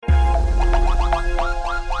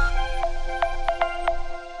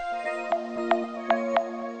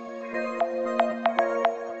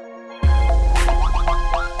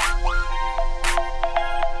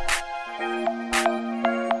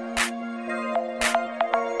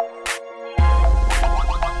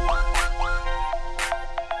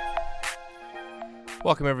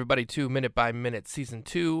Welcome everybody to Minute by Minute Season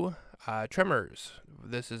 2, Tremors.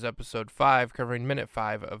 This is episode 5, covering minute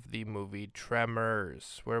 5 of the movie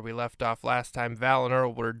Tremors. Where we left off last time, Val and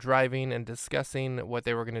Earl were driving and discussing what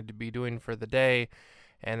they were going to be doing for the day,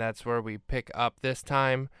 and that's where we pick up this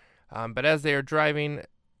time. But as they are driving,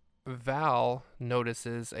 Val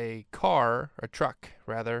notices a truck,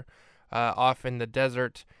 off in the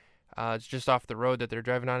desert. It's just off the road that they're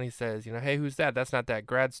driving on. He says, hey, who's that? That's not that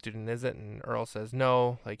grad student, is it? And Earl says,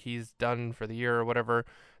 no, like he's done for the year or whatever.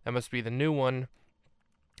 That must be the new one.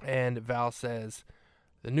 And Val says,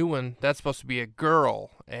 the new one, that's supposed to be a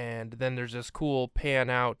girl. And then there's this cool pan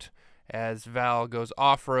out as Val goes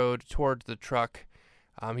off-road towards the truck.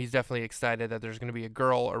 He's definitely excited that there's going to be a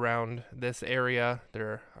girl around this area.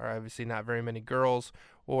 There are obviously not very many girls,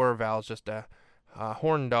 or Val's just a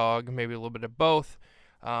horn dog, maybe a little bit of both.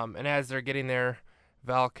 And as they're getting there,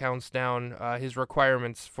 Val counts down his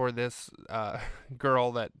requirements for this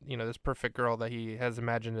girl that, this perfect girl that he has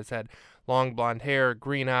imagined in his head. Long blonde hair,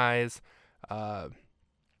 green eyes,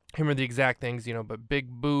 him are the exact things, but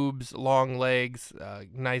big boobs, long legs,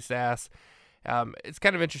 nice ass. It's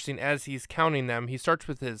kind of interesting as he's counting them. He starts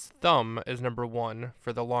with his thumb as number 1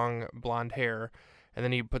 for the long blonde hair, and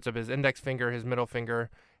then he puts up his index finger, his middle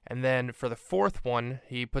finger, and then for the 4th one,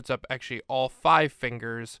 he puts up actually all 5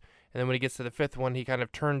 fingers. And then when he gets to the 5th one, he kind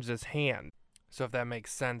of turns his hand. So if that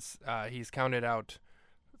makes sense, he's counted out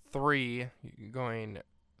 3, going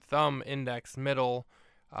thumb, index, middle.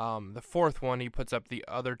 The 4th one, he puts up the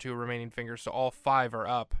other 2 remaining fingers. So all 5 are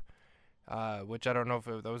up, which I don't know if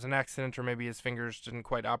that was an accident or maybe his fingers didn't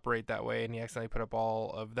quite operate that way. And he accidentally put up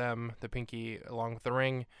all of them, the pinky along with the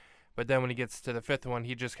ring. But then when he gets to the 5th one,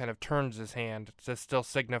 he just kind of turns his hand to still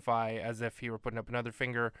signify as if he were putting up another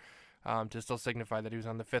finger, to still signify that he was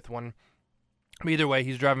on the 5th one. But either way,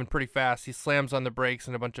 he's driving pretty fast. He slams on the brakes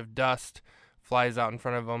and a bunch of dust flies out in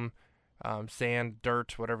front of him, sand,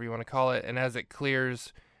 dirt, whatever you want to call it. And as it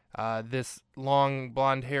clears, this long,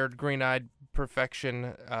 blonde-haired, green-eyed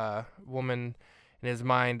perfection woman in his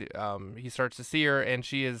mind, he starts to see her, and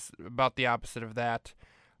she is about the opposite of that.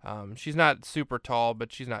 She's not super tall,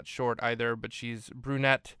 but she's not short either, but she's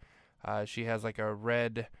brunette. She has like a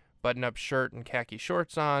red button-up shirt and khaki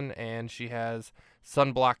shorts on, and she has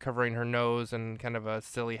sunblock covering her nose and kind of a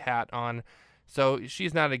silly hat on. So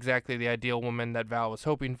she's not exactly the ideal woman that Val was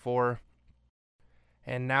hoping for.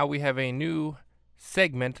 And now we have a new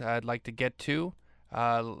segment I'd like to get to.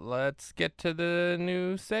 Let's get to the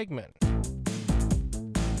new segment.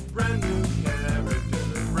 Brand new character,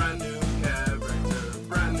 brand new character,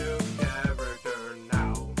 brand new character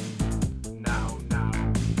now.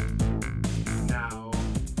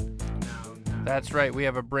 That's right, we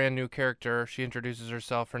have a brand new character. She introduces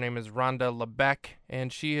herself. Her name is Rhonda LeBeck,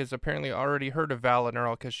 and she has apparently already heard of Val and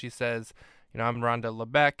Earl because she says, I'm Rhonda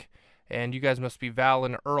LeBeck, and you guys must be Val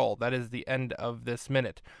and Earl. That is the end of this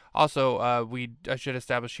minute. Also, I should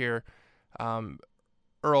establish here,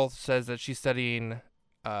 Earl says that she's studying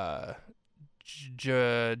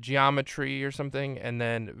geometry or something, and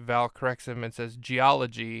then Val corrects him and says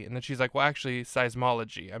geology, and then she's like, well, actually,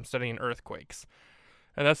 seismology. I'm studying earthquakes.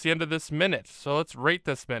 And that's the end of this minute, so let's rate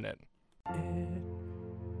this minute.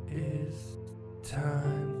 It is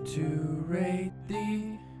time to rate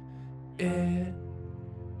the. It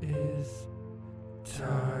is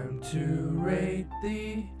time to rate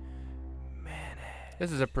the minute.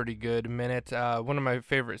 This is a pretty good minute. One of my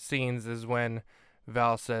favorite scenes is when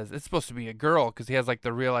Val says it's supposed to be a girl, because he has like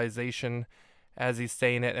the realization as he's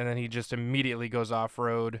saying it, and then he just immediately goes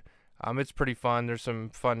off-road. It's pretty fun. There's some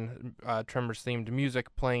fun Tremors themed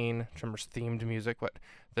music playing. Tremors themed music, what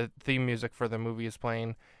the theme music for the movie is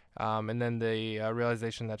playing. And then the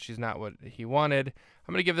realization that she's not what he wanted.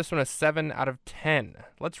 I'm going to give this one a 7 out of 10.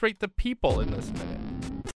 Let's rate the people in this minute.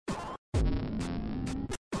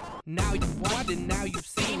 Now you've watched it, now you've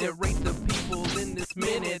seen it. Rate the people in this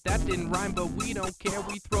minute. That didn't rhyme, but we don't care.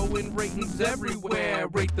 We throw in ratings everywhere.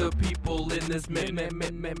 Rate the people in this minute.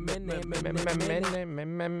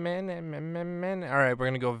 All right, we're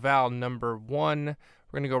going to go Val, number 1.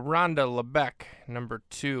 We're going to go Rhonda LeBeck, number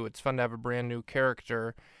 2. It's fun to have a brand new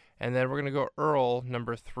character. And then we're going to go Earl,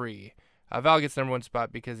 number 3. Val gets number 1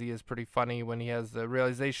 spot because he is pretty funny when he has the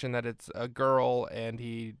realization that it's a girl, and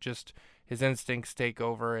his instincts take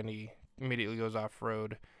over and he immediately goes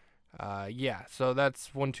off-road. So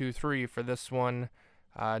that's 1, 2, 3 for this one.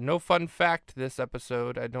 No fun fact this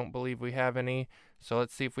episode. I don't believe we have any. So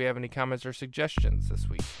let's see if we have any comments or suggestions this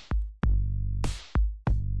week.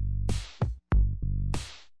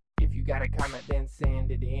 If you got a comment, then send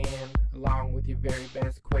it in, along with your very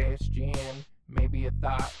best question. Maybe a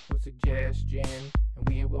thought or suggestion, and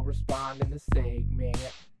and we will respond in the segment.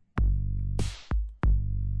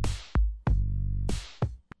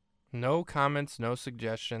 No comments, no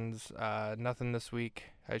suggestions, nothing this week.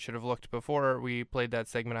 I should have looked before we played that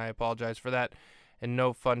segment. I apologize for that. And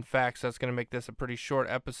no fun facts. That's going to make this a pretty short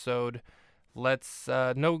episode. Let's,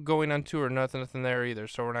 no going on tour, nothing there either.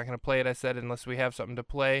 So we're not going to play it, I said, unless we have something to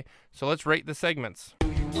play. So let's rate the segments.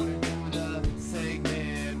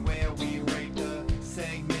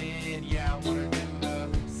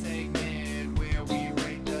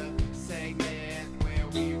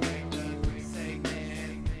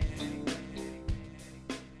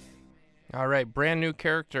 All right, brand new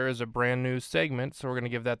character is a brand new segment, so we're going to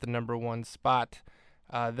give that the number 1 spot.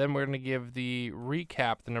 Then we're going to give the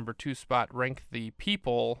recap the number 2 spot, rank the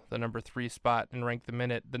people the number 3 spot, and rank the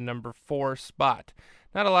minute the number 4 spot.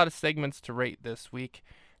 Not a lot of segments to rate this week.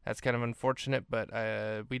 That's kind of unfortunate, but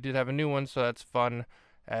we did have a new one, so that's fun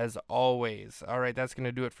as always. All right, that's going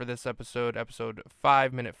to do it for this episode, episode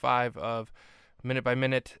 5, minute 5 of Minute by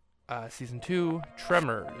Minute, season 2,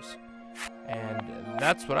 Tremors. And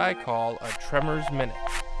that's what I call a Tremors Minute.